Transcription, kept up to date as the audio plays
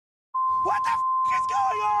What the is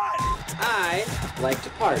going on? I like to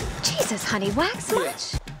party. Jesus, honey, wax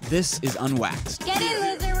much? This is Unwaxed Get in,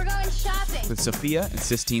 loser, we're going shopping. with Sophia and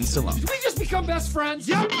Sistine Stallone. Did we just become best friends?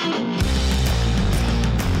 Yep.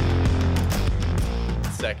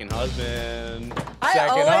 Second husband. I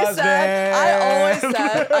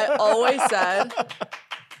always said,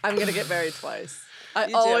 I'm going to get married twice. I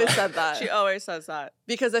always said that. She always says that.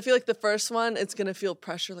 Because I feel like the first one, it's going to feel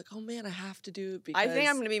pressure. Like, oh man, I have to do it because... I think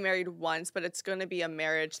I'm going to be married once, but it's going to be a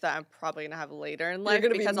marriage that I'm probably going to have later in life. You're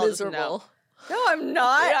going to be because miserable. I'll just know. No, I'm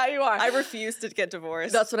not. Yeah, you are. I refuse to get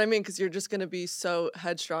divorced. That's what I mean, because you're just going to be so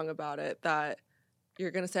headstrong about it that you're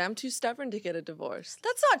going to say, I'm too stubborn to get a divorce.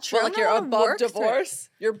 That's not true. Well, like, you're above divorce.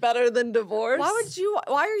 You're better than divorce. Why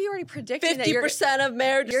are you already predicting 50% of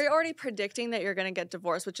marriages? You're already predicting that you're going to get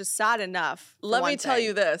divorced, which is sad enough. Let me tell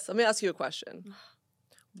you this. Let me ask you a question.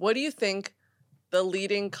 What do you think the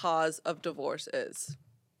leading cause of divorce is?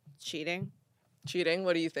 Cheating. Cheating?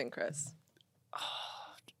 What do you think, Chris?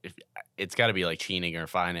 It's got to be like cheating or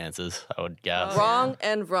finances, I would guess. Wrong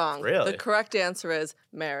and wrong. Really? The correct answer is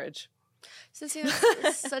marriage. This is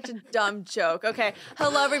such a dumb joke. Okay.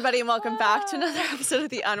 Hello, everybody, and welcome back to another episode of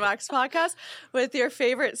the Unwaxed podcast with your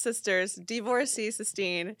favorite sisters, divorcee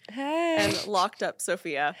Sistine and locked up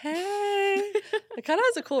Sophia. Hey. It kind of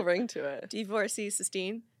has a cool ring to it. Divorcee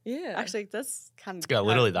Sistine. Yeah. Actually, that's kind of... It's got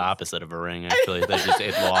literally the opposite of a ring, actually. It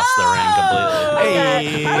lost the ring completely. Okay.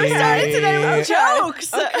 Hey. I started today with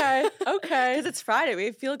jokes. Okay. Because it's Friday.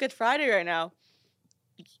 We feel good Friday right now.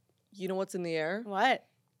 You know what's in the air? What?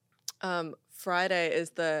 Friday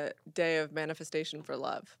is the day of manifestation for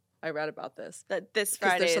love. I read about this. That this Because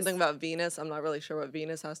Friday there's something about Venus. I'm not really sure what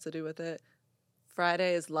Venus has to do with it.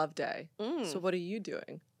 Friday is love day. So what are you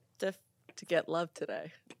doing to get love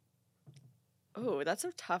today? Oh, that's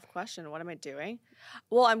a tough question. What am I doing?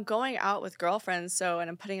 Well, I'm going out with girlfriends, and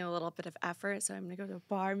I'm putting a little bit of effort. So I'm going to go to a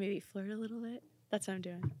bar, maybe flirt a little bit. That's what I'm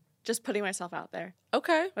doing. Just putting myself out there.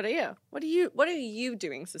 Okay. What are you? What are you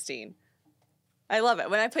doing, Sistine? I love it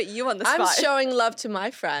when I put you on the spot. I'm showing love to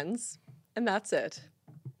my friends, and that's it.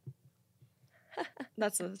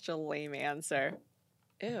 That's such a lame answer.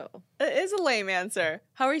 Ew. It is a lame answer.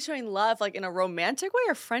 How are you showing love, like in a romantic way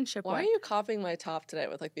or friendship way? Why are you copying my top today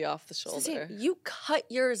with like the off the shoulder? Sistine, you cut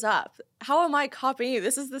yours up. How am I copying you?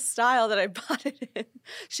 This is the style that I bought it in.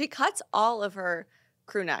 She cuts all of her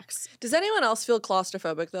crew necks. Does anyone else feel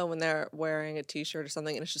claustrophobic though when they're wearing a t-shirt or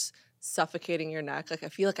something and it's just suffocating your neck? Like I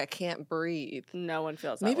feel like I can't breathe. No one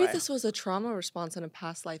feels that Maybe way. this was a trauma response in a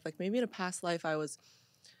past life. Like maybe in a past life I was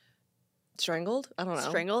strangled. I don't know.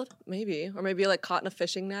 Strangled? Maybe. Or maybe like caught in a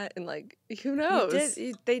fishing net and like who knows?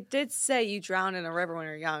 They did say you drowned in a river when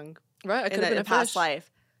you were young. Right. I could have been in a a past fish.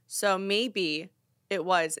 life. So maybe it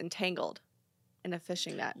was entangled in a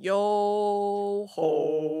fishing net. Yo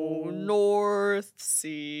ho North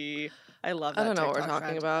Sea. I love that. I don't know what we're TikTok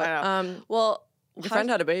talking trend. about. I know. Well, your friend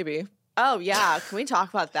had a baby. Oh yeah, can we talk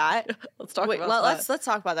about that? Let's talk about that. Let's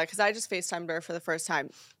talk about that because I just FaceTimed her for the first time.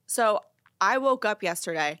 So I woke up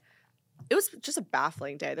yesterday. It was just a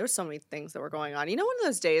baffling day. There were so many things that were going on. You know, one of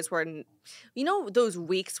those days where, those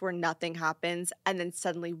weeks where nothing happens, and then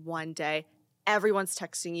suddenly one day everyone's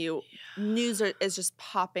texting you, news is just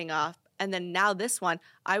popping up, and then now this one,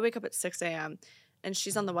 I wake up at 6 a.m. and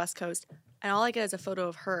she's on the West Coast, and all I get is a photo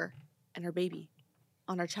of her and her baby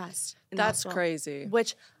on her chest. That's crazy.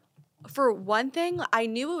 Which, for one thing, I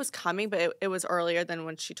knew it was coming, but it was earlier than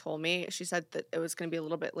when she told me. She said that it was going to be a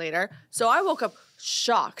little bit later. So I woke up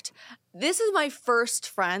shocked. This is my first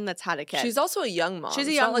friend that's had a kid. She's also a young mom. She's a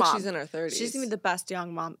It's young not mom. like she's in her 30s. She's going to be the best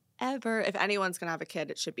young mom ever. If anyone's going to have a kid,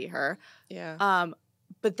 it should be her. Yeah.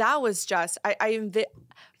 But that was just,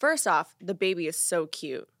 first off, the baby is so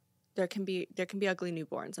cute. There can be ugly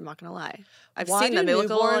newborns. I'm not going to lie. I've seen them. They look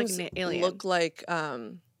a little like an alien. Look like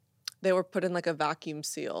they were put in like a vacuum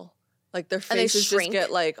seal. Like their And they faces just shrink.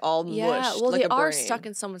 get like all mushed. Well, like they a are brain. stuck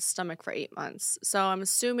in someone's stomach for 8 months. So I'm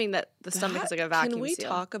assuming that the stomach is like a vacuum seal. Can we seal.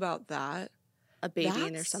 talk about that? A baby in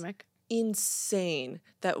their That's stomach? Insane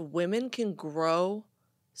that women can grow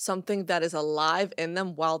something that is alive in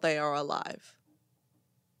them while they are alive.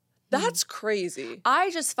 That's crazy.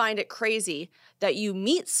 I just find it crazy that you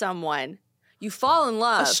meet someone, you fall in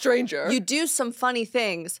love. A stranger. You do some funny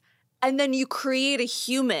things, and then you create a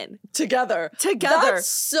human. Together. That's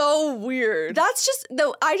so weird. That's just,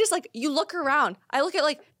 no, I just like, you look around. I look at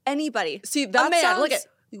like anybody. See, that a man, sounds... look at,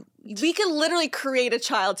 we can literally create a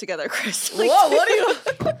child together, Chris. Like, Whoa, what are you...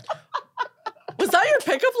 Was that your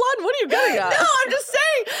pickup line? What are you getting at? No, I'm just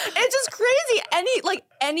saying. It's just crazy.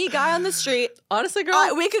 Any guy on the street. Honestly,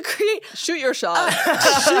 girl, we could create. Shoot your shot.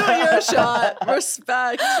 Shoot your shot.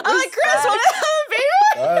 Respect. I'm like, Chris, want to have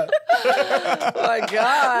a baby? my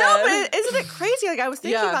God. No, but isn't it crazy? Like I was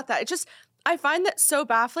thinking Yeah. about that. It just I find that so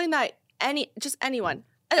baffling that anyone,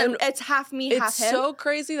 and it's half me, half It's him. so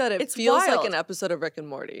crazy that it It's feels like wild. an episode of Rick and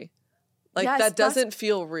Morty. Like Yes, that that's- doesn't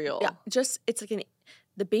feel real. Yeah, just it's like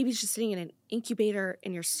the baby's just sitting in an incubator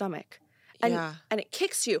in your stomach, and Yeah. and it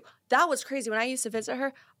kicks you. That was crazy. When I used to visit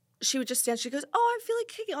her, she would just stand. She goes, "Oh, I feel like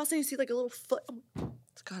kicking." Also, you see like a little foot.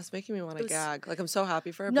 God, it's making me want It to was- gag. Like I'm so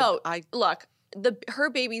happy for her. No, but look, her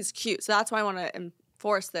baby's cute, so that's why I want to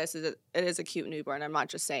enforce this. Is it is a cute newborn? I'm not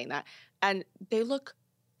just saying that. And they look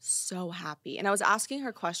so happy. And I was asking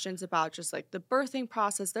her questions about just like the birthing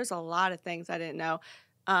process. There's a lot of things I didn't know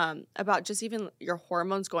about just even your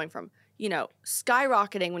hormones going from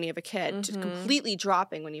skyrocketing when you have a kid to completely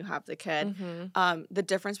dropping when you have the kid. The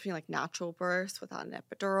difference between like natural births without an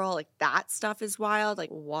epidural, like that stuff is wild. Like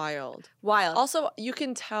wild. wild. Also, you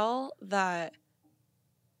can tell that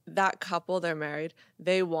couple, they're married,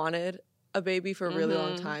 they wanted a baby for a really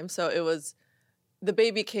long time. So it was, the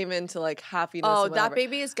baby came into like happiness. Oh, and that whatever.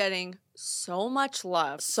 baby is getting so much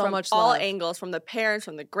love. So from much all love. angles, from the parents,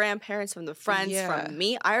 from the grandparents, from the friends, Yeah. from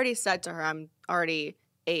me. I already said to her, I'm already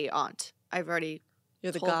a aunt. I've already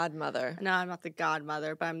You're the told- godmother. No, I'm not the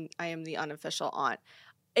godmother, but I am the unofficial aunt.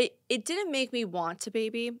 It didn't make me want a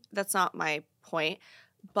baby. That's not my point.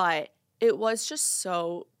 But it was just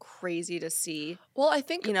so crazy to see. Well, I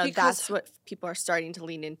think because that's what people are starting to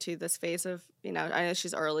lean into this phase of, I know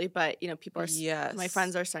she's early, but people are Yes. my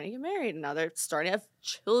friends are starting to get married and now they're starting to have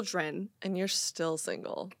children. and you're still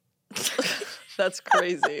single. That's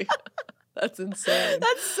crazy. That's insane.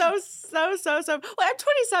 That's so. Well, I'm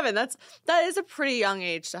 27. That is a pretty young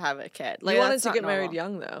age to have a kid. Like, you wanted that's to not get married normal.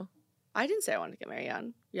 young, though. I didn't say I wanted to get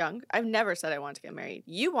married young. I've never said I wanted to get married.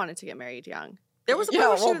 You wanted to get married young. There was a Yeah,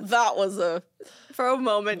 point where well, that was a. for a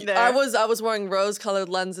moment there. I was wearing rose-colored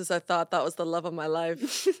lenses. I thought that was the love of my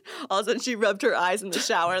life. All of a sudden, she rubbed her eyes in the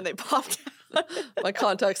shower and they popped out. My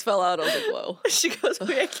contacts fell out. I was like, whoa. She goes,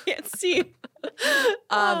 "Wait, I can't see."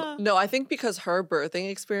 No, I think because her birthing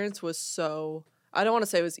experience was so. I don't want to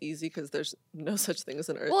say it was easy because there's no such thing as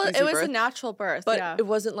an Well, easy it was birth, a natural birth, but yeah. it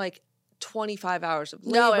wasn't like 25 hours of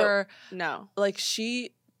No, labor. No, Like she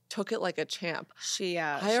took it like a champ. she.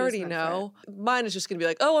 I already know. Mine is just gonna be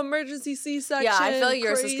like, oh, emergency C-section. Yeah, I feel like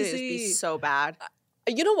yours is crazy. going to be so bad.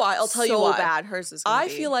 You know why? I'll tell you So why. bad. Hers is. Gonna I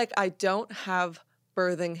be. feel like I don't have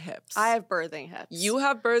birthing hips. I have birthing hips. You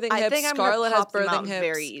have birthing I hips. think I'm gonna Scarlett has pop them birthing out hips.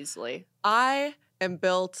 very easily. I am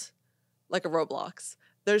built like a Roblox.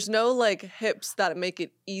 There's no like hips that make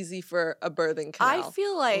it easy for a birthing canal. I Ooh.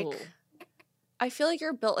 feel like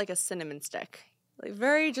you're built like a cinnamon stick. Like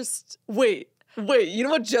very just Wait. You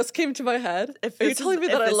know what just came to my head? If Are you this telling is- me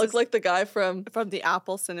if that I this look is- like the guy from from the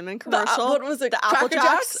Apple cinnamon the, commercial. what was it? The Apple Cracker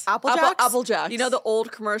Jacks? Apple Jacks? Apple Jacks. You know the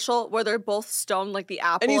old commercial where they're both stoned like the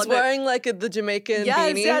apple and he's the- wearing like the Jamaican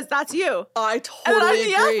Yes, beanie. yes, that's you. I I'm totally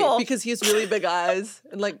the agree apple. because he has really big eyes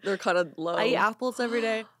and like they're kind of low. I eat apples every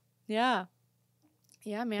day. Yeah.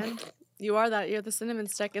 Yeah, man. You are that. You're the cinnamon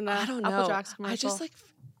stick in the I don't know. Apple Jacks commercial. I just like.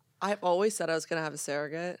 I've always said I was gonna have a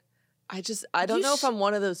surrogate. I don't You know if I'm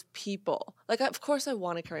one of those people. Like, of course, I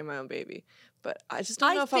want to carry my own baby, but I just don't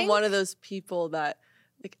I know if I'm one of think- those people that,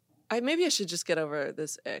 like, maybe I should just get over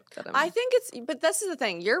this ick that I'm. I think but this is the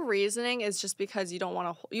thing. Your reasoning is just because you don't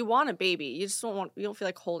want to. You want a baby. You just you don't feel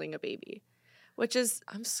like holding a baby, which is.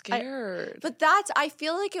 I'm scared. But I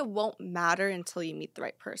feel like it won't matter until you meet the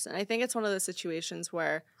right person. I think it's one of those situations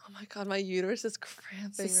where oh my god, my uterus is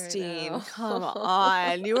cramping Sistine, right now. come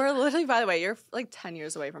on. You are literally, by the way, you're like 10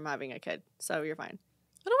 years away from having a kid, so you're fine.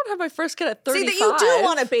 I don't want to have my first kid at 35. See, that you do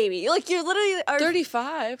want a baby. Like, you're literally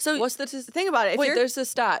 35. So what's the think about it. If Wait, you're, there's a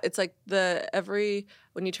stat. It's like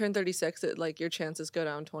when you turn 36, like your chances go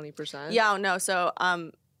down 20%. Yeah, no. So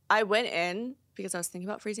I went in because I was thinking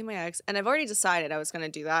about freezing my eggs, and I've already decided I was going to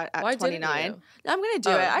do that at Why didn't 29. you? No, I'm going to do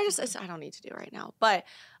Oh. it. I don't need to do it right now. But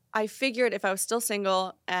I figured if I was still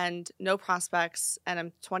single and no prospects and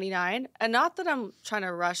I'm 29, and not that I'm trying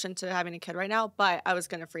to rush into having a kid right now, but I was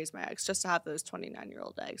going to freeze my eggs just to have those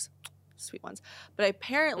 29-year-old eggs. Sweet ones. But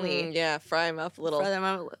apparently, Yeah, fry them up a little. for them,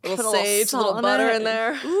 a little sage, a little salt butter it. in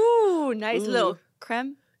there. Ooh, nice Ooh. little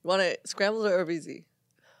creme. You want it scrambled or easy?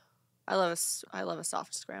 I love a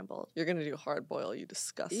soft scrambled. You're gonna do hard boil, you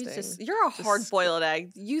disgusting. You're a hard boiled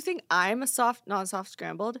egg. You think I'm a non-soft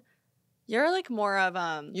scrambled? You're like more of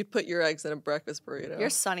You'd put your eggs in a breakfast burrito. you're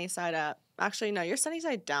sunny side up. Actually, no, you're sunny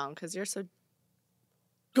side down because you're so.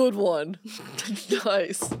 good one.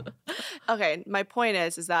 Nice. Okay, my point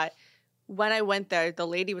is that when I went there, the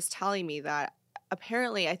lady was telling me that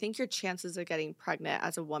apparently I think your chances of getting pregnant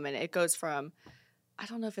as a woman, it goes from, I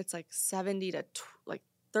don't know if it's like 70 to like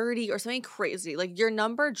 30 or something crazy. Like your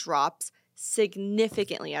number drops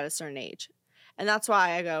significantly at a certain age. And that's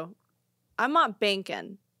why I go, I'm not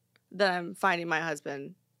banking that I'm finding my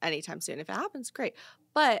husband anytime soon. If it happens, great.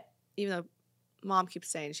 But even though Mom keeps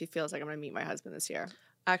saying she feels like I'm going to meet my husband this year.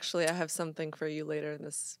 Actually, I have something for you later in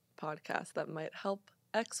this podcast that might help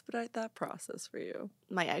expedite that process for you.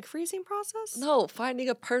 My egg freezing process? No, finding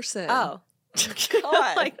a person. Oh.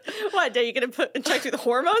 God. Like, what? Are you going to check through the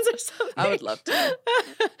hormones or something? I would love to.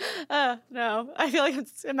 No. I feel like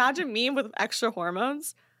imagine me with extra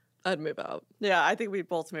hormones. I'd move out. Yeah, I think we'd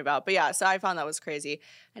both move out. But yeah, so I found that was crazy.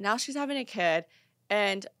 And now she's having a kid.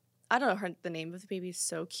 And I don't know, the name of the baby is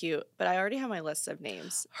so cute. But I already have my list of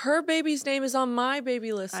names. Her baby's name is on my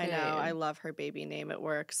baby list I name. know. I love her baby name. It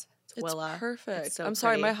works. It's Willa. perfect. It's so I'm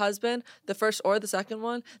sorry, pretty. my husband, the first or the second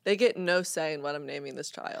one, they get no say in what I'm naming this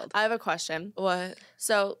child. I have a question. What?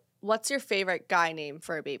 So what's your favorite guy name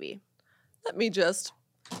for a baby? Let me just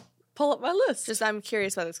pull up my list. Just I'm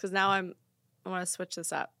curious about this because now I want to switch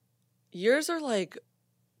this up. Yours are like,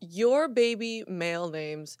 your baby male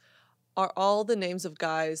names are all the names of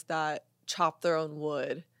guys that chop their own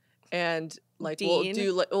wood and like will Dean.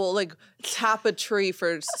 do like tap a tree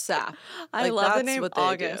for sap. I Like, love the that's name what they do.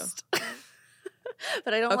 August.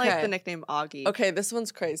 But I don't like Okay. the nickname Augie. Okay, this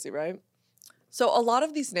one's crazy, right? So a lot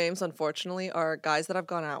of these names, unfortunately, are guys that I've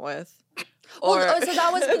gone out with. Well, so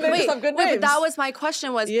that was They just wait, have good but names. that was my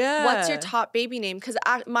question was what's your Yeah. top baby name? Because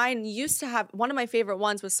mine used to have one of my favorite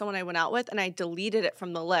ones was someone I went out with and I deleted it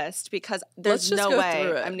from the list because there's just no go way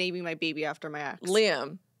through it. I'm naming my baby after my ex.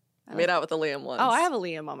 Liam. I Made like- out with a Liam once. Oh, I have a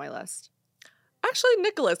Liam on my list. Actually,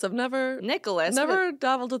 Nicholas. I've never Nicholas.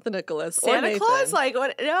 dabbled with the Nicholas. or Santa Nathan. Claus? Like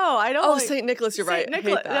what? No, I don't. Oh, like, St. Nicholas, you're Saint right.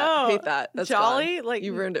 Nicholas- Hate that. no. Hate that. That's Jolly? gone. Like-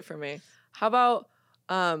 you ruined it for me. How about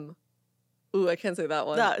ooh, I can't say that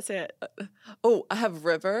one. That's it. Oh, I have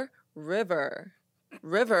River.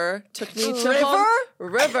 River took me to River? home.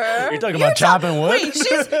 River. You're talking about chopping wood? Wait,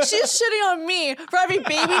 she's shitting on me for having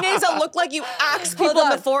baby names that look like you axe people in on.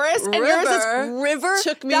 the forest, and yours is River.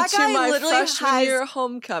 Took me that to guy my literally freshman has year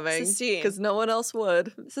homecoming Sistine. because no one else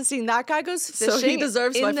would. Sistine, that guy goes fishing So he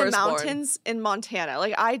deserves in my the firstborn. mountains in Montana.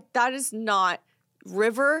 Like that is not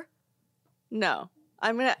River. No,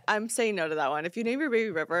 I'm saying no to that one. If you name your baby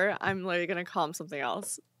River, I'm literally gonna call him something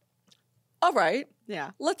else. All right,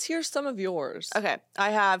 Yeah. let's hear some of yours. Okay.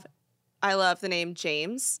 I love the name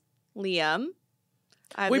James, Liam.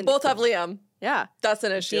 We both have Liam. Yeah. That's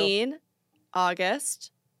an issue. Dean,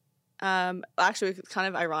 August. Actually, it's kind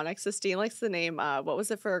of ironic. Sistine likes the name. What was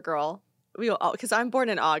it for a girl? Because I'm born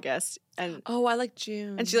in August, and Oh, I like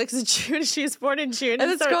June. she likes June. She was born in June, and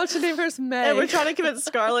this so- girl should name hers May. and we're trying to convince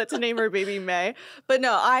Scarlett to name her baby May. But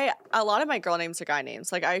no, a lot of my girl names are guy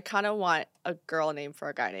names. Like I kind of want a girl name for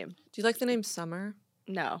a guy name. Do you like the name Summer?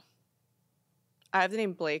 No. I have the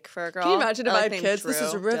name Blake for a girl. Can you imagine if I like had the name kids? This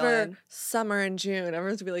is Drew, River, Dylan. Summer, and June.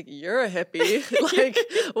 Everyone's gonna be like, "You're a hippie." Like,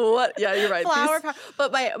 what? Yeah, you're right. Flower These- power.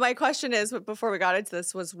 But my question is, before we got into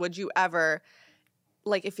this, was would you ever,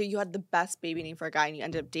 like, if you had the best baby name for a guy and you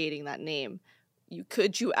ended up dating that name,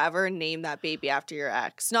 could you ever name that baby after your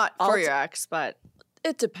ex? Not for your ex, but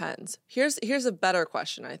It depends. Here's a better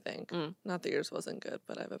question, I think. Mm. Not that yours wasn't good,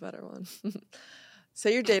 but I have a better one.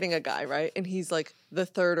 Say you're dating a guy, right? And he's like the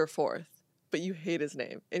third or fourth, but you hate his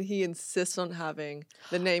name. And he insists on having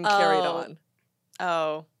the name carried Oh. on.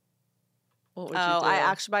 oh. What would you Oh, do? I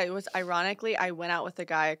actually, but it was ironically, I went out with a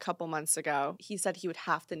guy a couple months ago. He said he would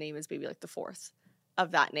have to name his baby like the fourth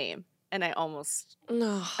of that name. And I almost,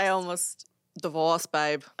 No. Divorce,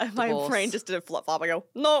 babe. my Divorce. brain just did a flip flop. I go,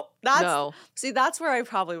 no, that's where I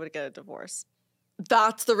probably would get a divorce.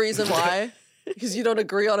 That's the reason why. Because you don't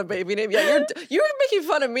agree on a baby name. Yeah, you're making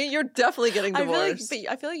fun of me. You're definitely getting divorced.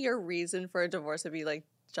 I feel like your reason for a divorce would be like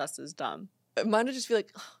just as dumb. Mine would just be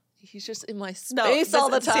like, "Ugh, he's just in my No, space all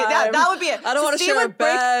the see, time. that would be it. I don't want to Sistine share a would break-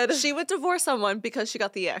 bed. She would divorce someone because she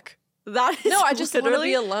got the ick. That is No, I just want to literally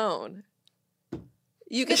be alone.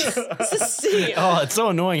 You could Sistine. Oh, it's so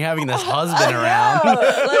annoying having this husband around.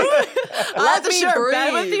 I have Let to me share a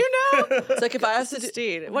bed with breathe. you now. It's like if I have to do,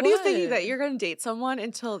 Sistine, what are you thinking What? that you're going to date someone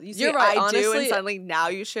until you say You're right, I do and honestly, suddenly now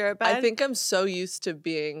you share a bed? I think I'm so used to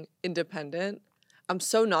being independent. I'm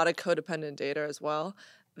so not a codependent dater as well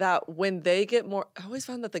that when they get more, I always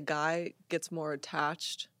find that the guy gets more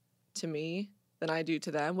attached to me than I do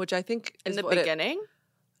to them, which I think in is the what it- beginning.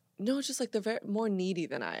 no, it's just like they're more needy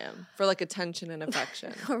than I am for like attention and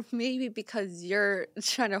affection. Or maybe because you're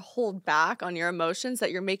trying to hold back on your emotions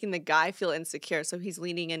that you're making the guy feel insecure. So he's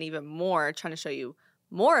leaning in even more, trying to show you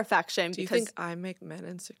more affection Do you because think I make men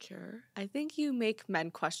insecure? I think you make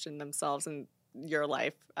men question themselves and your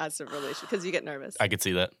life as a relationship because you get nervous. I could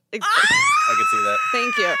see that. I I could see that.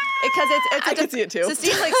 Thank you. Because it's I can see it too.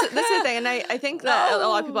 Sistine, like, this is the thing, and I think that a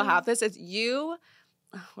lot of people have this. Is you,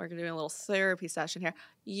 we're doing a little therapy session here.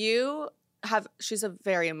 She's a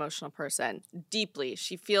very emotional person, deeply.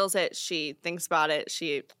 She feels it. She thinks about it.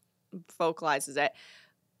 She vocalizes it.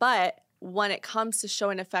 But when it comes to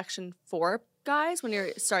showing affection for guys, when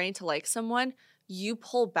you're starting to like someone, you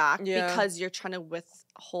pull back because you're trying to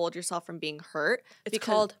withhold yourself from being hurt. It's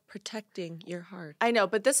called protecting your heart. I know,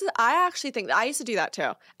 but I actually think I used to do that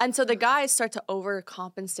too. And so the guys start to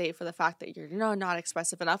overcompensate for the fact that you're not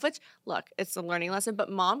expressive enough, which, look, it's a learning lesson. But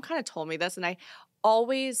mom kind of told me this, and I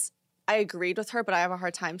agreed with her, but I have a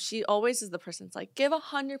hard time. She always is the person that's like, give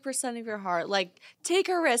 100% of your heart. Like, take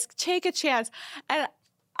a risk, take a chance. And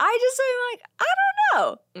I just am like, I don't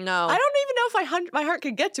know. No. I don't even know if my heart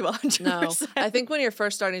could get to 100%. No. I think when you're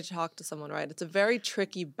first starting to talk to someone, right, it's a very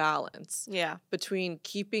tricky balance between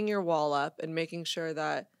keeping your wall up and making sure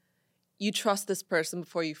that you trust this person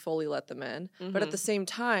before you fully let them in. Mm-hmm. But at the same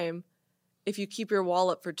time, if you keep your wall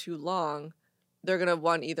up for too long, they're going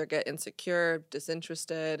to, either get insecure,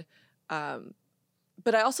 disinterested.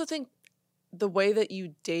 But I also think the way that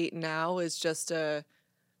you date now is just a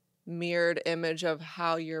mirrored image of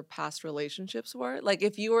how your past relationships were. Like,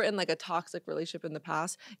 if you were in like a toxic relationship in the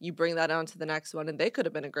past, you bring that on to the next one, and they could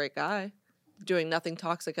have been a great guy doing nothing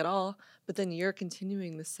toxic at all, but then you're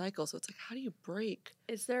continuing this cycle. So it's like, how do you break?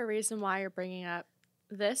 Is there a reason why you're bringing up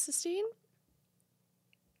this, Sistine?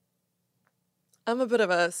 I'm a bit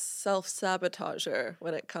of a self-sabotager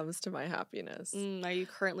when it comes to my happiness. Are you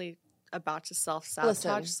currently about to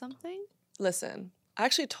self-sabotage something? Listen, I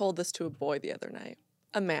actually told this to a boy the other night.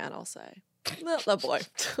 A man, I'll say. A boy.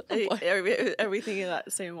 Are we thinking of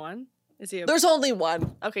that same one? Is he? There's only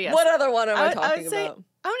one. Okay, yes. What other one am I would talking say, about?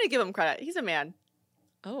 I'm going to give him credit. He's a man.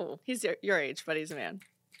 Oh. He's your age, but he's a man.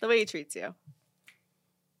 The way he treats you.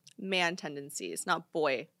 Man tendencies, not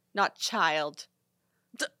boy, not child.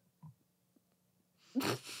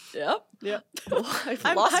 Yep. I've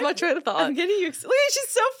I'm lost my train of thought. I'm getting you. Look, she's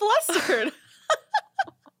so flustered.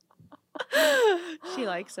 She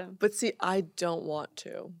likes him. But see, I don't want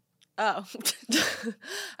to. Oh.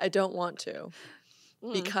 I don't want to.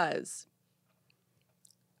 Because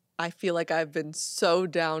I feel like I've been so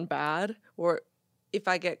down bad, or if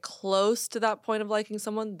I get close to that point of liking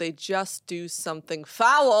someone, they just do something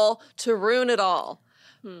foul to ruin it all.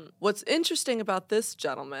 What's interesting about this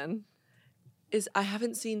gentleman is I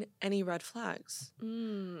haven't seen any red flags.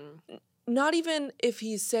 Not even if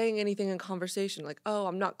he's saying anything in conversation, like, oh,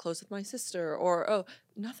 I'm not close with my sister, or, oh,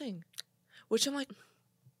 nothing. Which I'm like...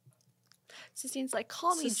 Sistine's like,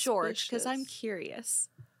 call me George, because I'm curious.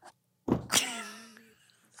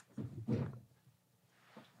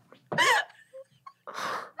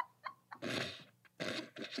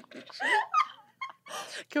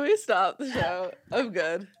 Can we stop the show? I'm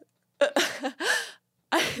good.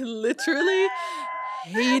 I literally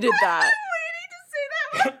hated that. Waiting to say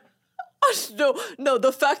that. No,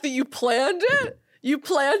 the fact that you planned it? You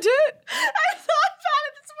planned it? I thought about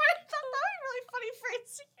it this morning. I thought that was a really funny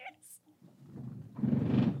phrase to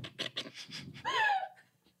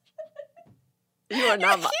use. You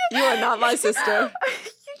are not my sister.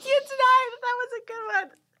 You can't deny that was a good one.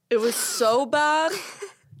 It was so bad.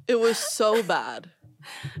 It was so bad.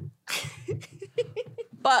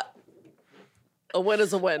 But a win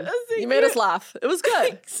is a win. You made us laugh. It was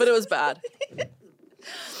good, but it was bad.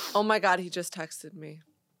 Oh my God, he just texted me.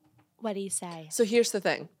 What do you say? So here's the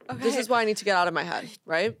thing. Okay. This is why I need to get out of my head,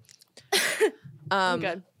 right? I'm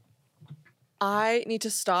good. I need to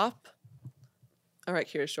stop. All right,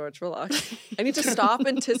 here's George, relax. I need to stop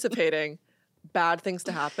anticipating bad things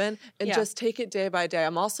to happen and just take it day by day.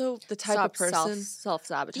 I'm also the type of person...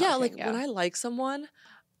 Self-sabotaging. Yeah, like when I like someone,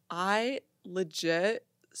 I legit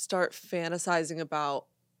start fantasizing about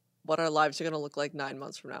what our lives are going to look like 9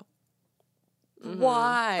 months from now. Mm-hmm.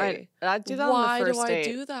 Why? I do that on the first date. Why do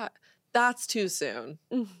I do that? That's too soon.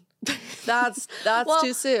 That's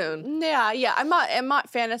too soon. Yeah. I'm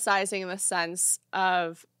not fantasizing in the sense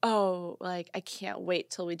of, oh, like I can't wait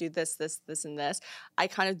till we do this, and this. I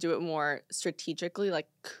kind of do it more strategically. Like,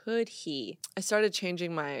 could he? I started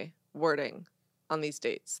changing my wording on these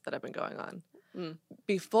dates that I've been going on.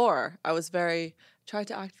 Before, I was tried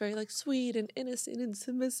to act very like sweet and innocent and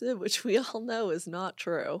submissive, which we all know is not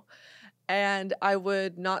true. And I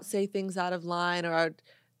would not say things out of line, or I'd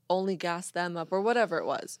only gas them up, or whatever it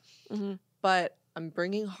was. Mm-hmm. But I'm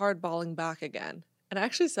bringing hardballing back again. And I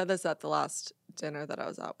actually said this at the last dinner that I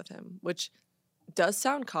was at with him, which does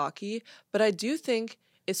sound cocky, but I do think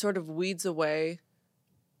it sort of weeds away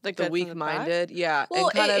Like the good from the back? weak-minded, yeah, Well,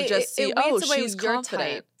 and kind of just see, it oh, weeds away she's your confident.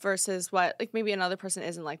 type versus what like maybe another person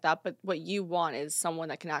isn't like that, but what you want is someone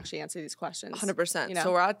that can actually answer these questions. 100%. You know?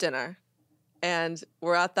 So we're at dinner, and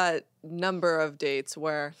we're at that number of dates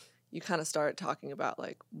where you kind of start talking about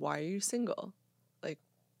like, why are you single? Like,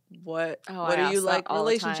 what I do you ask that like all the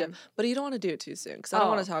relationship? time. But you don't want to do it too soon because I don't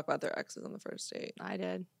want Oh. to talk about their exes on the first date. I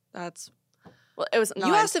did. That's Well, it was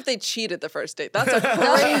you asked if they cheated the first date. That's a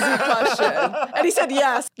crazy question, and he said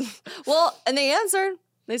yes. Well, and they answered.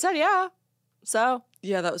 They said yeah. So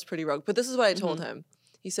Yeah, that was pretty rogue. But this is what I told Mm-hmm. him.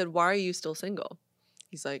 He said, "Why are you still single?"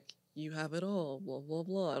 He's like, "You have it all." Blah blah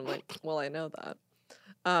blah. I'm like, "Well, I know that."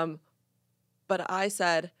 But I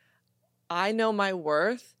said, "I know my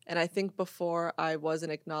worth, and I think before I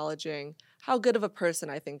wasn't acknowledging how good of a person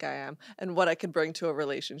I think I am and what I could bring to a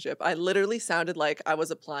relationship. I literally sounded like I was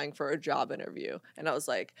applying for a job interview, and I was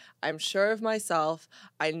like, I'm sure of myself.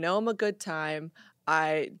 I know I'm a good time."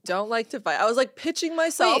 I don't like to fight. I was like pitching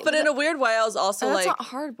myself, Wait, but in a weird way, I was also that's like, not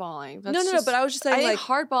hardballing. no, but I was just saying, I like,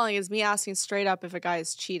 think hardballing is me asking straight up if a guy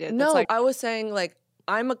is cheated. no, That's like, I was saying, like,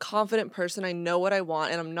 I'm a confident person. I know what I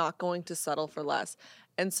want, and I'm not going to settle for less.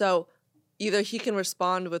 And so either he can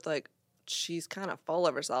respond with, like, she's kind of full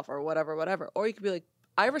of herself or whatever, or he could be like,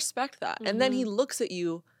 I respect that. And then he looks at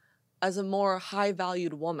you as a more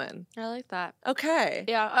high-valued woman. I like that. Okay.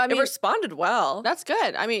 Yeah, I mean, it responded well. that's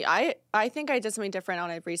good. I mean, I think I did something different on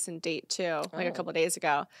a recent date too, like a Oh. couple of days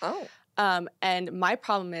ago. Oh. And my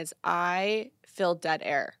problem is I fill dead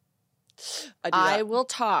air. I do that. I will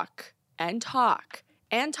talk and talk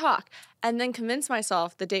and talk and then convince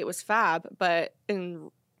myself the date was fab, but in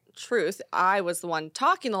truth, I was the one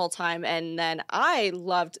talking the whole time, and then I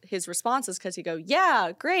loved his responses because he'd go,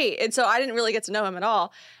 yeah, great. And so I didn't really get to know him at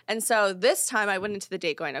all. And so this time I went into the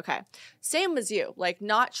date going, okay, same as you, like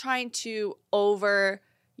not trying to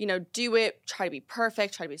do it, try to be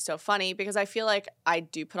perfect, try to be so funny, because I feel like I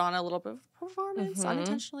do put on a little bit of performance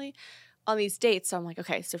unintentionally on these dates. So I'm like,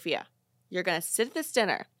 okay, Sophia, you're going to sit at this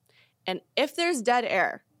dinner, and if there's dead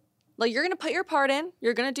air, like you're going to put your part in,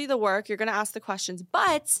 you're going to do the work, you're going to ask the questions,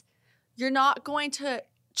 but you're not going to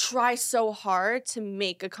try so hard to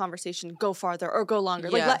make a conversation go farther or go longer.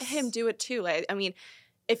 Like let Yes. him do it too. Like, I mean,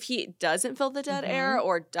 if he doesn't feel the dead air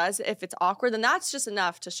or if it's awkward, then that's just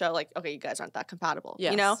enough to show like, okay, you guys aren't that compatible,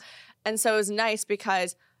 you know? Yes. And so it was nice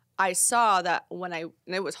because I saw that and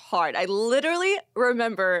it was hard. I literally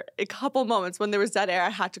remember a couple moments when there was dead air, I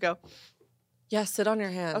had to go, Yeah, sit on your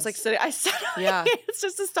hands. I was like, I said, Yeah. it's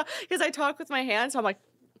just to stop because I talk with my hands. So I'm like,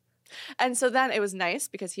 and so then it was nice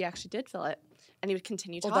because he actually did feel it, and he would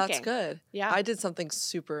continue talking. well, that's good. Yeah. I did something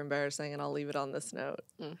super embarrassing, and I'll leave it on this note.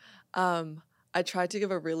 Mm. I tried to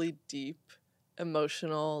give a really deep,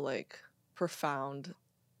 emotional, like profound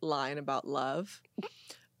line about love,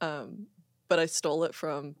 but I stole it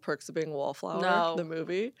from Perks of Being a Wallflower, No. the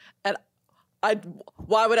movie. And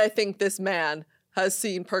why would I think this man has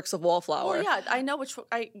seen Perks of Wallflower? Well, yeah, I know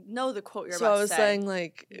the quote you're So about I was to say. saying,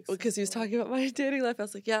 like, because he was talking about my dating life, I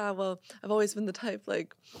was like, yeah, well, I've always been the type,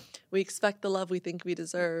 like, we expect the love we think we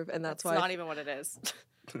deserve, and that's It's why. not even what it is.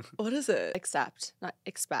 What is it? Accept, not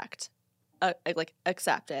expect. Like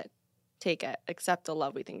accept it, take it, accept the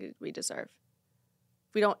love we think we deserve.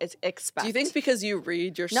 We don't expect. Do you think because you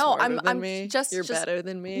read, you're No, smarter than I'm me? just- you're just- better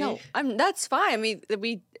than me? No, that's fine. I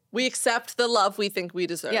mean, We accept the love we think we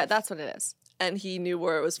deserve. yeah, that's what it is. And he knew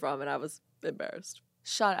where it was from, and I was embarrassed.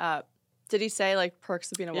 Shut up. Did he say like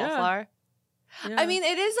perks of being a Yeah. wallflower? Yeah. I mean,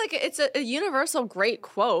 it is like it's a universal great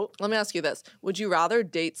quote. Let me ask you this. Would you rather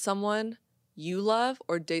date someone you love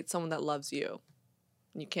or date someone that loves you?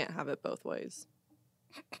 You can't have it both ways.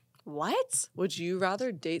 What? Would you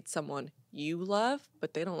rather date someone you love,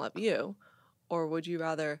 but they don't love you? Or would you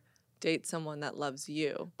rather date someone that loves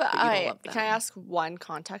you, but you don't love them? Can I ask one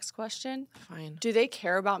context question? Fine. Do they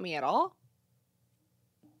care about me at all?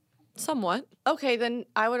 Somewhat. Okay, then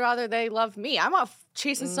I would rather they love me. I'm not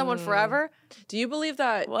chasing someone forever. Do you believe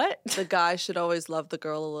that What? the guy should always love the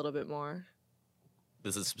girl a little bit more?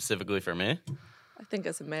 This is specifically for me. I think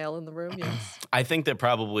as a male in the room, yes. I think that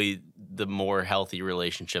probably the more healthy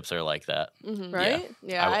relationships are like that. Right?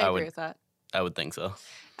 Yeah, I I agree would- with that. I would think so.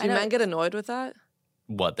 Do know- men get annoyed with that?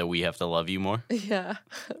 What, that we have to love you more? Yeah.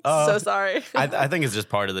 Uh, So sorry. I think it's just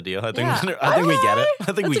part of the deal. I think Yeah. I think we get it.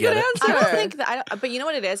 I think we That's a get good it. answer. I don't think that. But you know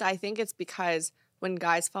what it is? I think it's because when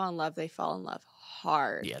guys fall in love, they fall in love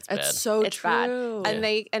hard. Yeah, it's bad. It's so It's bad. true. And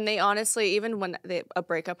they honestly, even when a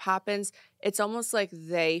breakup happens, it's almost like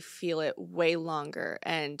they feel it way longer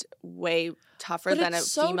and way tougher But than a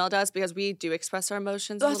it's so- female does because we do express our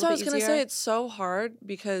emotions That's a what I little was bit going to say. easier. It's so hard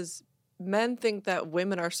because men think that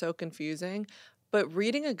women are so confusing, But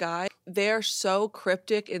reading a guy, they're so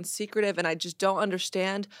cryptic and secretive, and I just don't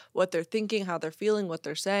understand what they're thinking, how they're feeling, what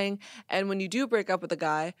they're saying. And when you do break up with a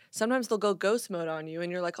guy, sometimes they'll go ghost mode on you,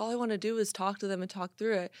 and you're like, all I want to do is talk to them and talk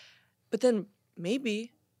through it. But then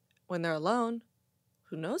maybe when they're alone,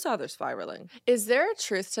 who knows how they're spiraling. Is there a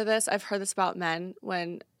truth to this? I've heard this about men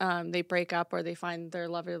when they break up or they find their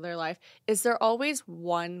love of their life. Is there always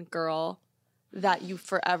one girl that you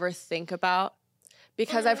forever think about?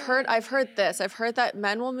 Because I've heard this. I've heard that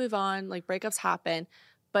men will move on, like breakups happen,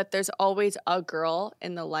 but there's always a girl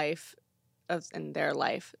in their life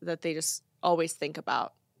that they just always think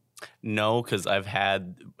about. No, because I've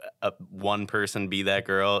had one person be that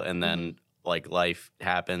girl, and then like life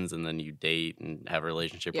happens, and then you date and have a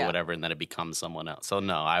relationship or whatever, and then it becomes someone else. So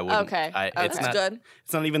no, I wouldn't. Okay, That's good.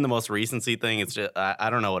 It's not even the most recency thing. It's just I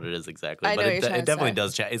don't know what it is exactly, I know but what it you're trying to definitely say.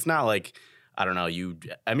 does chat. It's not like I don't know.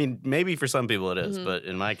 I mean, maybe for some people it is, but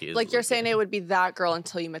in my case, Like you're saying, it would be that girl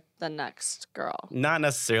until you met the next girl. not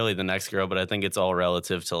necessarily the next girl, but I think it's all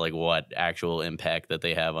relative to like what actual impact that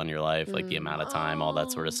they have on your life, like the amount of time, all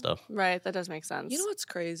that sort of stuff. Right, that does make sense. You know what's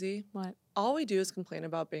crazy? What? All we do is complain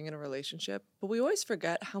about being in a relationship, but we always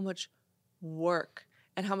forget how much work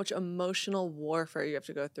and how much emotional warfare you have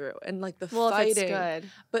to go through, and like the fighting. If it's good.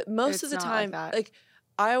 But most It's of the not time, like that. like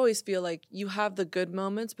I always feel like you have the good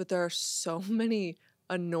moments, but there are so many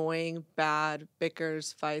annoying, bad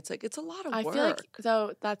bickers, fights. Like it's a lot of I work. feel like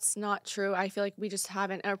though that's not true. I feel like we just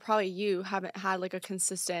haven't, or probably you haven't had like a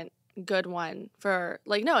consistent good one for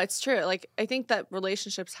like. No, it's true. Like I think that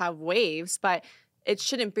relationships have waves, but it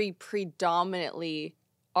shouldn't be predominantly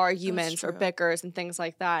arguments or true. bickers and things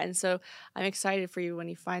like that. And so I'm excited for you when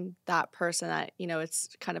you find that person that, you know, it's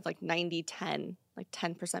kind of like 90-10, like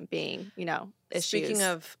 10% being, you know, issues. Speaking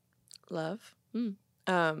of love,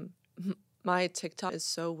 my TikTok is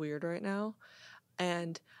so weird right now,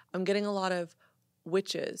 and I'm getting a lot of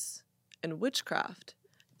witches and witchcraft.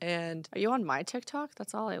 And Are you on my TikTok?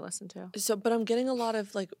 That's all I listen to. so, but I'm getting a lot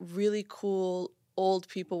of like really cool old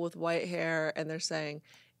people with white hair, and they're saying,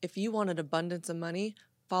 if you want an abundance of money,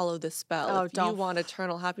 follow this spell. Oh, if you don't. want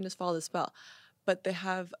eternal happiness, follow this spell. But they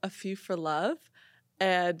have a few for love,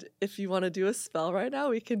 and if you want to do a spell right now,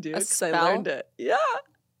 we can do it because I spell? learned it. Yeah.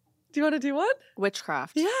 Do you want to do one?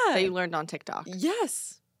 Witchcraft. Yeah. That you learned on TikTok.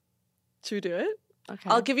 Yes. Should we do it? Okay.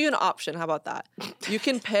 I'll give you an option. How about that? You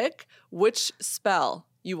can pick which spell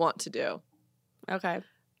you want to do. Okay.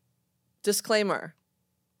 Disclaimer.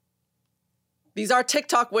 These are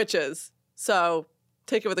TikTok witches, so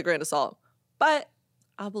take it with a grain of salt. But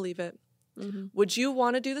I'll believe it. Mm-hmm. Would you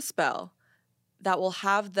want to do the spell that will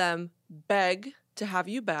have them beg to have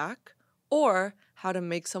you back, or how to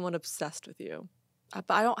make someone obsessed with you? But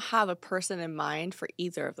I don't have a person in mind for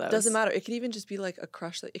either of those. Doesn't matter. It could even just be like a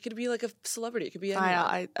crush. It could be like a celebrity. It could be anyone.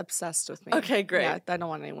 I obsessed with me. Okay, great. Yeah, I don't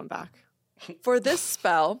want anyone back. For this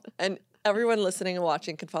spell, and everyone listening and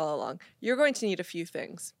watching can follow along, you're going to need a few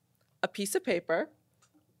things. A piece of paper,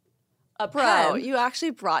 a Bro, pen. you actually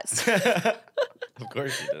brought Of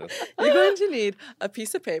course you do. You're going to need a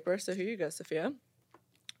piece of paper. So here you go, Sophia.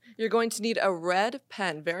 You're going to need a red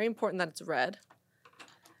pen. Very important that it's red.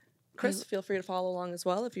 Chris, feel free to follow along as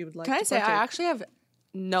well if you would like Can to I say, I partake. actually have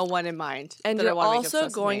no one in mind. And that I you're wanna make also obsessed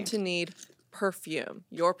with going me. to need perfume,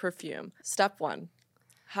 your perfume. Step 1,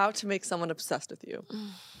 how to make someone obsessed with you.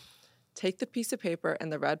 Take the piece of paper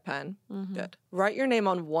and the red pen. Good. Write your name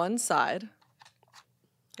on one side.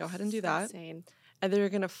 Go ahead and do that. Insane. And then you're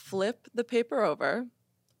going to flip the paper over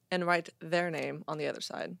and write their name on the other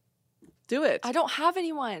side. Do it. I don't have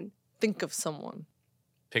anyone. Think of someone.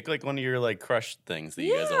 Pick like one of your like crush things that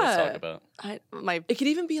you guys always Yeah. talk about. My, It could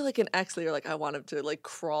even be like an ex that you're like, I want him to like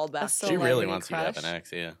crawl back. So She like really a wants you to have crush? an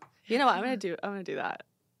ex, yeah. you know what? I'm gonna do that.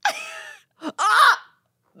 Ah!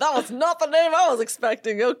 That was not the name I was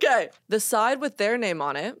expecting. Okay. The side with their name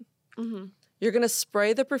on it, you're going to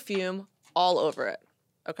spray the perfume all over it.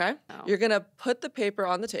 Okay? Oh. You're going to put the paper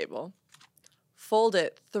on the table, fold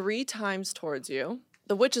it 3 times towards you.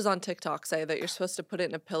 The witches on TikTok say that you're supposed to put it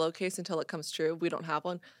in a pillowcase until it comes true. We don't have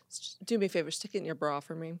one. Just do me a favor, stick it in your bra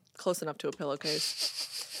for me. Close enough to a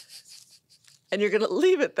pillowcase. And you're going to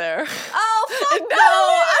leave it there. Oh, fuck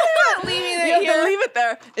No, I'm not leaving You it have here. to leave it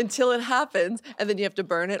there until it happens, and then you have to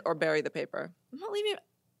burn it or bury the paper. I'm not leaving.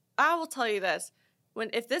 I will tell you this.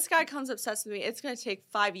 If this guy comes obsessed with me, it's gonna take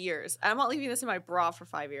 5 years. I'm not leaving this in my bra for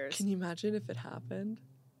 5 years. Can you imagine if it happened?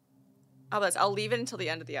 I'll leave it until the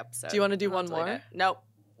end of the episode. Do you wanna do I'll one delete more? it. Nope.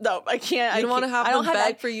 No, I can't. You don't wanna have them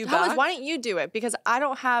beg for you back? Why don't you do it? Because I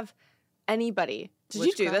don't have anybody. Did you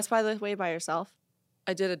do Witchcraft? this, by the way, by yourself?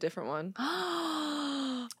 I did a different one.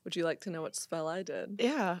 Would you like to know what spell I did?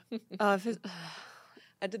 Yeah.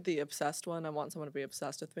 I did the obsessed one. I want someone to be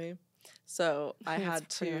obsessed with me. So I had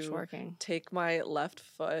pretty much to working. take my left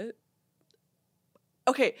foot.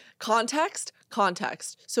 Okay, context.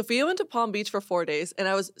 Sophia went to Palm Beach for 4 days, and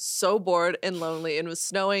I was so bored and lonely, and it was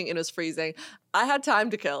snowing, and it was freezing. I had time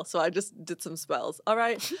to kill, so I just did some spells. All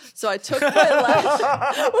right? So I took my left...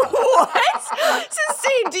 What?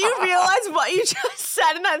 Sistine, do you realize what you just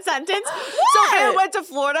said in that sentence? What? Sophia went to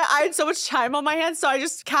Florida. I had so much time on my hands, so I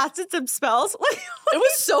just casted some spells. It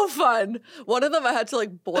was so fun. One of them I had to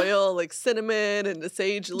like boil like cinnamon and a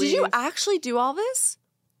sage leaf. Did you actually do all this?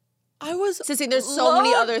 I was Sistine, there's so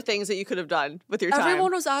many other things that you could have done with your time.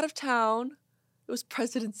 Everyone was out of town. It was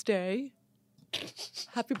President's Day.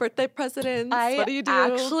 Happy birthday, presidents. What do you do?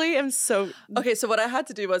 Actually am so... Okay, so what I had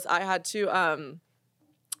to do was I had to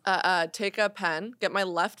take a pen, get my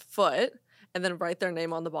left foot, and then write their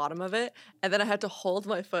name on the bottom of it. And then I had to hold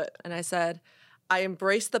my foot. And I said, I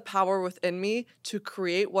embrace the power within me to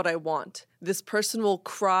create what I want. This person will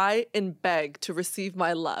cry and beg to receive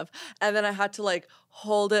my love. And then I had to like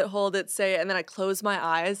hold it, say it. And then I closed my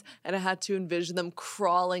eyes and I had to envision them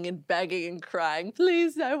crawling and begging and crying.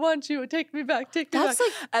 Please, I want you. Take me back. Take me back.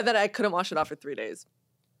 And then I couldn't wash it off for 3 days.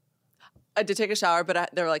 I did take a shower, but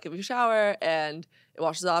they were like, if you shower and it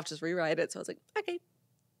washes off, just rewrite it. So I was like, okay.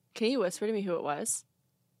 Can you whisper to me who it was?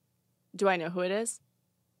 Do I know who it is?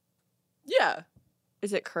 Yeah.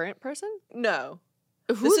 Is it current person? No.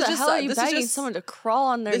 Who the hell are you begging someone to crawl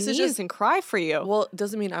on their knees and cry for you? Well, it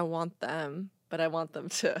doesn't mean I want them, but I want them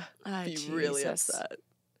to be really upset.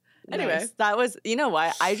 Anyway. Nice. That was, you know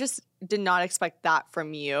what? I just did not expect that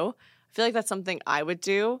from you. I feel like that's something I would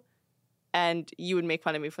do, and you would make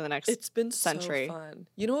fun of me for the next century. So fun.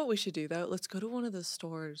 You know what we should do, though? Let's go to one of those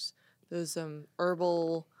stores, those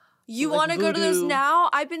herbal... You like want to go to those voodoo. now?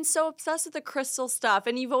 I've been so obsessed with the crystal stuff,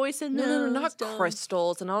 and you've always said No, not don't.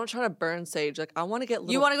 crystals. And I'm not trying to burn sage. Like, I want to get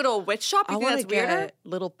little... You want to go to a witch shop? You I think want that's to weirder? get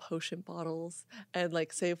little potion bottles. And,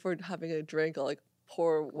 like, say if we're having a drink, I'll, like,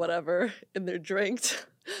 pour whatever in their drink.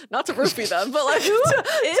 Not to roofie them, but, like... Who is this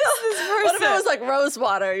person? What if it was, like, rose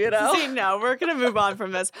water, you know? See, no, we're going to move on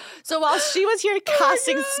from this. So while she was here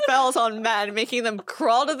casting spells on men, making them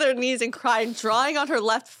crawl to their knees and cry, and drawing on her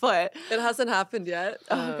left foot. It hasn't happened yet.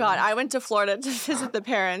 Oh, God. I went to Florida to visit the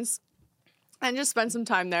parents and just spend some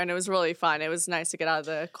time there, and it was really fun. It was nice to get out of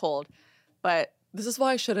the cold. But this is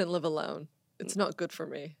why I shouldn't live alone. It's not good for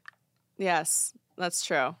me. yes, that's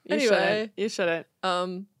true. Anyway. You shouldn't.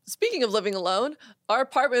 Speaking of living alone, our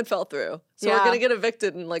apartment fell through. So we're going to get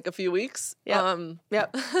evicted in like a few weeks.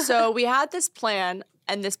 Yep. So we had this plan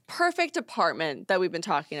and this perfect apartment that we've been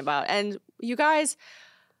talking about. And you guys,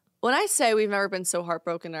 when I say we've never been so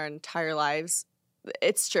heartbroken in our entire lives,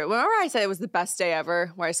 it's true. Remember I said it was the best day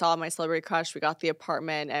ever where I saw my celebrity crush, we got the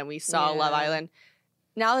apartment, and we saw Love Island.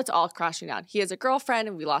 Now it's all crashing down. He has a girlfriend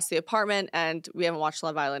and we lost the apartment and we haven't watched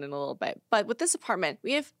Love Island in a little bit. But with this apartment,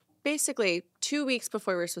 we have basically 2 weeks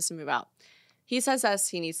before we were supposed to move out. He says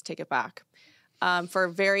he needs to take it back for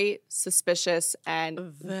very suspicious and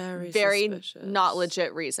very not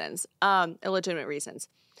legit reasons, illegitimate reasons.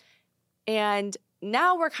 And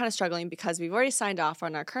now we're kind of struggling because we've already signed off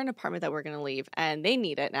on our current apartment that we're going to leave, and they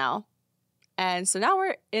need it now. And so now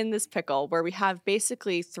we're in this pickle where we have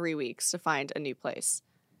basically 3 weeks to find a new place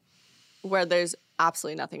where there's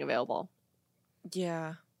absolutely nothing available.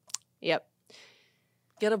 Yeah. Yep.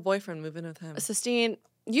 Get a boyfriend, move in with him. Sistine,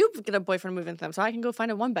 you get a boyfriend, move in with them, so I can go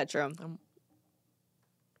find a 1-bedroom.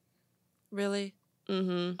 Really?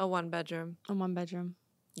 Mm-hmm. A 1-bedroom. A 1-bedroom.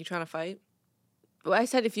 You trying to fight? Well, I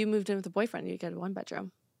said if you moved in with a boyfriend, you'd get a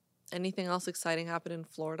 1-bedroom. Anything else exciting happen in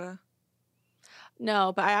Florida?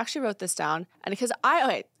 No, but I actually wrote this down. And because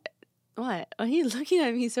what? Are you looking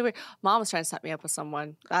at me so weird? Mom was trying to set me up with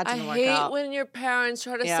someone. That didn't work out. I hate when your parents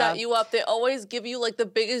try to set you up. They always give you like the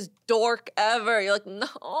biggest dork ever. You're like, no.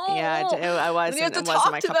 Yeah, it wasn't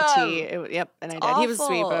my cup of tea. Yep, and I did. He was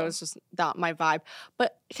sweet, but it was just not my vibe.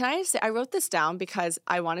 But can I just say, I wrote this down because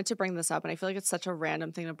I wanted to bring this up, and I feel like it's such a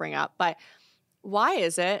random thing to bring up. But why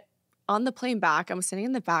is it on the plane back, I was sitting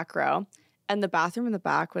in the back row, and the bathroom in the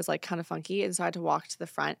back was like kind of funky, and so I had to walk to the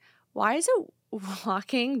front. Why is it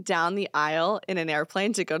walking down the aisle in an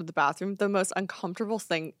airplane to go to the bathroom the most uncomfortable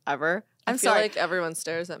thing ever? I feel like everyone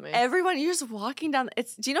stares at me. You're just walking down.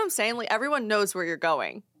 Do you know what I'm saying? Like, everyone knows where you're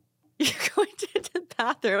going. You're going to the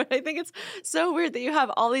bathroom. And I think it's so weird that you have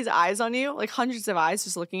all these eyes on you, like hundreds of eyes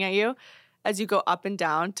just looking at you as you go up and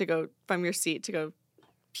down to go from your seat to go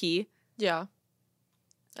pee. Yeah.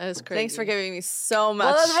 That is crazy. Thanks for giving me so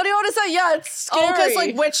much. Well, what do you want to say? Yeah, it's scary. Oh, because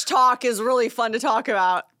like witch talk is really fun to talk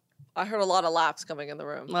about. I heard a lot of laughs coming in the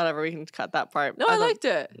room. Whatever, we can cut that part. No, I liked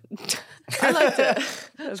it. I liked it.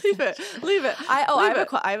 Leave it.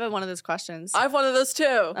 I have one of those questions. I have one of those too.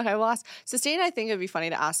 Okay, well, Sistine, I think it'd be funny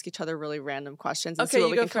to ask each other really random questions and see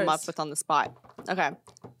what we can come up with on the spot. Okay.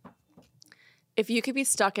 If you could be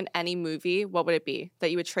stuck in any movie, what would it be? That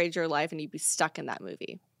you would trade your life and you'd be stuck in that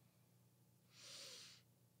movie.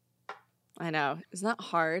 I know. Isn't that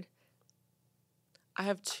hard? I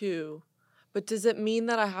have two. But does it mean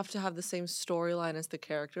that I have to have the same storyline as the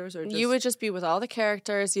characters, or You would just be with all the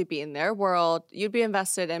characters. You'd be in their world. You'd be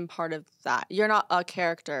invested in part of that. You're not a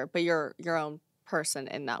character, but you're your own person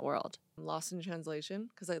in that world. Lost in translation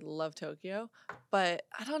because I love Tokyo, but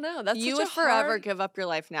I don't know. That's You such would a forever hard... give up your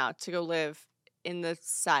life now to go live in the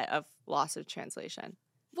set of Lost in Translation.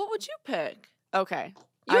 What would you pick? Okay.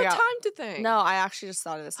 You have time to think. No, I actually just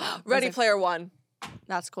thought of this now. Ready Player One.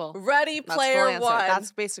 That's cool. Ready That's Player cool answer. One.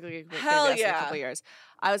 That's basically what Hell in a yeah. couple years.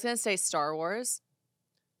 I was gonna say Star Wars.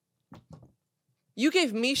 You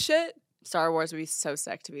gave me shit. Star Wars would be so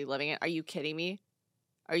sick to be living in. Are you kidding me?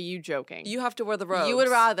 Are you joking? You have to wear the robes. You would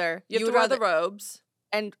rather. You have to wear the robes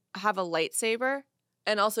and have a lightsaber.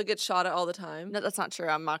 and also get shot at all the time. No, that's not true.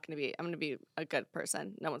 I'm gonna be a good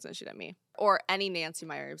person. No one's gonna shoot at me. Or any Nancy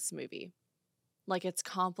Meyers movie. Like it's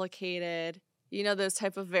complicated. You know, those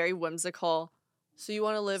type of very whimsical. So you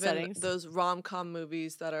want to live settings. in those rom-com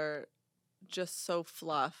movies that are just so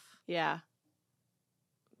fluff. Yeah.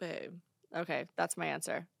 Babe. Okay, that's my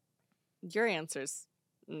answer. Your answer's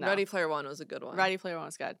no. Ready Player One was a good one. Ready Player One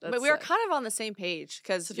was good. That's But we were sick. kind of on the same page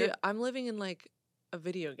because Sophia, I'm living in like a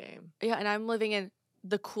video game. yeah, and I'm living in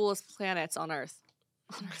the coolest planets on Earth.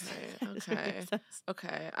 Okay.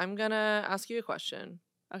 Okay. I'm gonna ask you a question.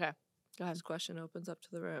 Okay. Go ahead. This question opens up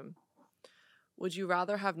to the room. Would you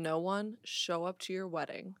rather have no one show up to your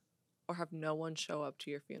wedding or have no one show up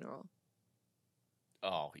to your funeral?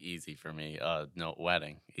 Oh, easy for me. No,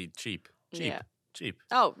 wedding. Cheap. Yeah. Cheap.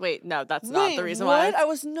 Oh, wait, no, that's not the reason what? why. I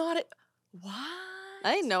was not. What?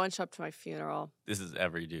 I think no one showed up to my funeral. This is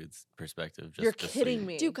every dude's perspective. You're just so kidding you-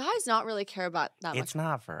 me. Do guys not really care about that much? It's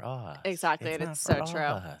not for us. Exactly, and not it's for so true.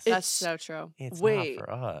 us. That's It's- so true. It's Wait. not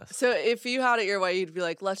for us. So if you had it your way, you'd be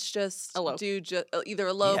like, let's just Elope. either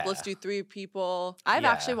elope, Yeah. let's do 3 people. I've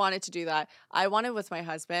Yeah. actually wanted to do that. I wanted with my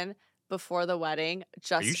husband before the wedding.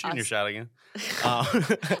 Just Are you shooting your us. shot again? I'm like,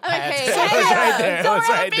 hey, It was right there. It don't was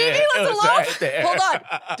worry, right baby, there. It let's was elope. right there. Hold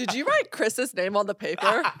on. Did you write Chris's name on the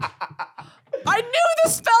paper? I knew the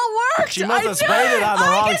spell worked. She must I have knew sprayed it on the I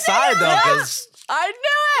wrong knew side, though, it. because I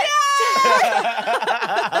knew it.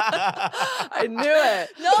 I knew it.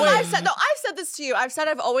 No, I've said this to you. I've said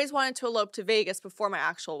I've always wanted to elope to Vegas before my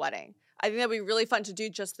actual wedding. I think that'd be really fun to do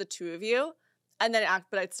just the two of you, and then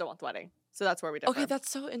but I'd still want the wedding. So that's where we differ. Okay, that's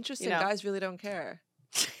so interesting. You know? Guys really don't care.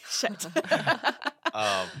 shit.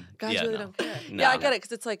 Guys yeah, really no. don't care. No. Yeah, I get it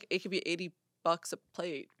because it's like it could be $80 a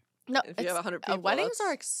plate. No, If you have 100 people, weddings that's-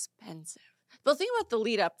 are expensive. But think about the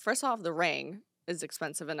lead up. First off, the ring is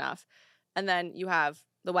expensive enough, and then you have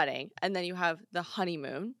the wedding, and then you have the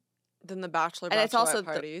honeymoon, Then the bachelor, and it's also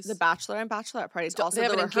parties. the bachelor and bachelorette parties. Also, they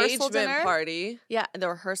have the an rehearsal engagement dinner. party. Yeah, the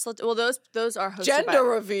rehearsal. Well, those are hosted Gender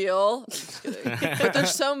by. reveal. I'm just kidding. But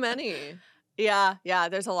there's so many. Yeah,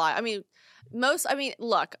 there's a lot. I mean,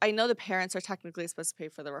 look, I know the parents are technically supposed to pay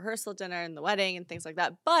for the rehearsal dinner and the wedding and things like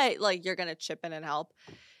that, but like you're gonna chip in and help.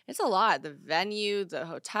 It's a lot. The venue, the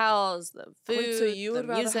hotels, the food, Wait, so you the would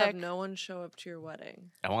rather music. have no one show up to your wedding?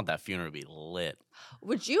 I want that funeral to be lit.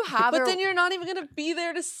 Would you have? But then you're not even gonna be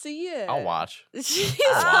there to see it. I'll watch.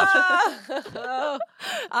 Ah.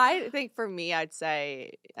 I think for me, I'd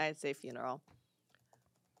say funeral.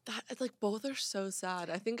 That like both are so sad.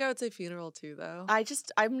 I think I would say funeral too, though.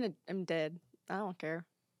 I'm dead. I don't care.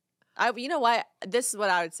 You know what? This is what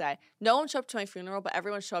I would say. No one show up to my funeral, but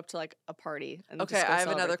everyone show up to like a party. And Okay, just go I have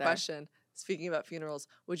another celebrate there. question. Speaking about funerals,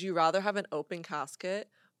 would you rather have an open casket,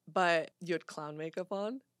 but you had clown makeup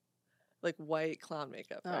on, like white clown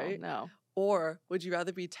makeup, Oh, right? no. Or would you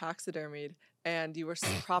rather be taxidermied and you were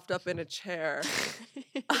propped up in a chair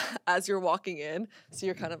as you're walking in, so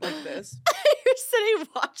you're kind of like this, You're sitting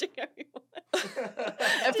watching everyone.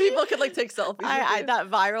 and people could like take selfies. with you? That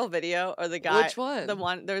viral video or the guy. Which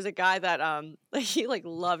one? There's a guy that he like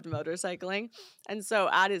loved motorcycling, and so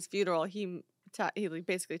at his funeral he like,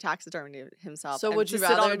 basically taxidermied himself. So and would you to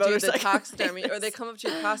sit on rather a do the motorcycle taxidermy, or like they this. come up to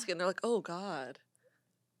your casket and they're like, "Oh God,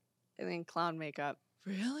 and then clown makeup?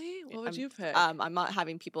 really? What would you pick?" I'm not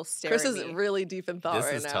having people stare Chris at is me. really deep in thought This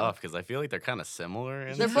right is now. tough because I feel like they're kind of similar.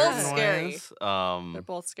 In They're both certain scary. ways. They're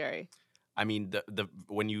both scary. I mean, the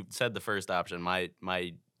when you said the first option, my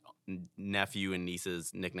nephew and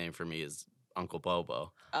niece's nickname for me is Uncle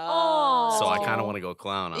Bobo. Oh. So I kind of want to go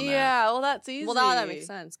clown on that. Yeah, well, that's easy. Well, now that makes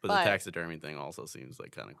sense. But the taxidermy thing also seems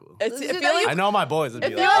like kind of cool. I feel like I know my boys would be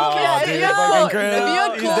if like, you had, oh, dude, fucking Chris,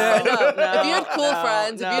 if you he's had dead.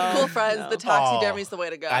 cool friends, the taxidermy's the way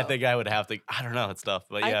to go. I think I would have to. I don't know. It's tough,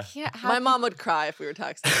 but yeah. I can't have my mom would cry if we were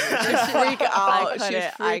taxidermy. She'd freak out.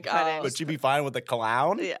 She'd freak out. Would she be fine with the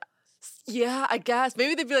clown? Yeah. Yeah, I guess.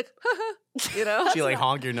 Maybe they'd be like, you know? She like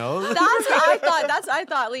honk your nose? That's what I thought. That's what I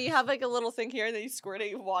thought. Like, you have like a little thing here and then you squirt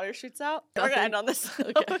it, water shoots out. We're gonna end on this.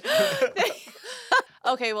 Okay.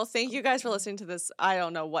 Okay, well, thank you guys for listening to this. I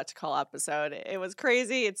don't know what to call episode. It was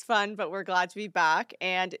crazy. It's fun, but we're glad to be back.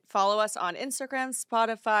 And follow us on Instagram,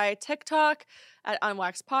 Spotify, TikTok at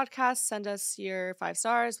Unwaxed Podcast. Send us your 5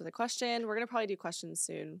 stars with a question. We're gonna probably do questions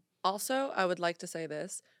soon. Also, I would like to say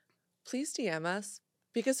this. Please DM us.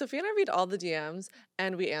 Because Sophia and I read all the DMs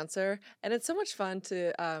and we answer, and it's so much fun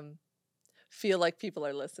to feel like people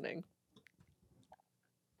are listening.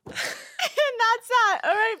 And that's that.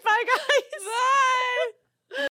 All right, bye guys. Bye.